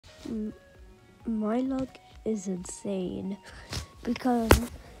my luck is insane because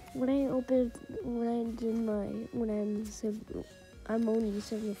when I'm only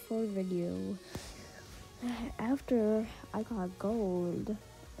 74 video, after I got gold,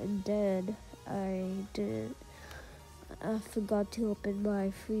 and then I forgot to open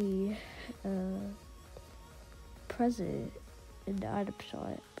my free present in the item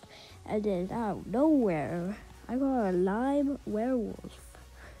shop, and then out of nowhere, I got a lime werewolf.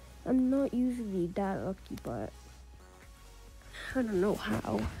 I'm not usually that lucky, but I don't know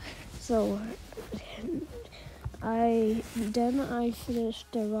how. So I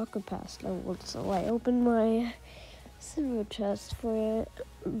finished the rocket pass level, so I opened my silver chest for it,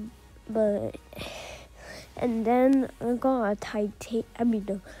 and then I got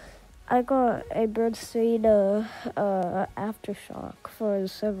I got a birthday aftershock for a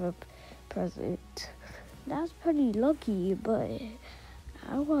silver present. That's pretty lucky, but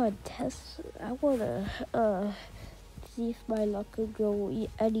I wanna see if my luck could go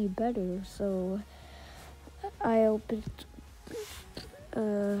any better. So I opened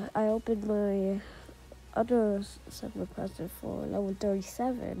my other silver present for level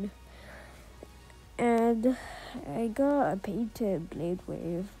 37, and I got a painted Blade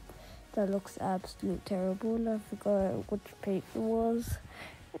Wave that looks absolutely terrible. I forgot which paint it was.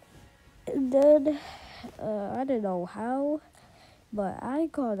 And then, I don't know how, but I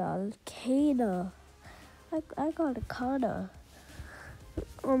got a Kana. I got a Kana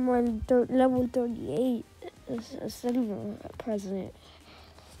on my level 38 a silver present.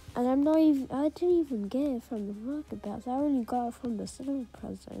 And I didn't even get it from the rocket pass. I only got it from the silver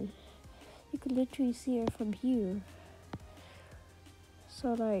present. You could literally see it from here.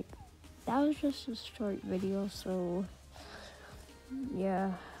 So that was just a short video, so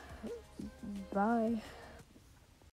yeah, bye.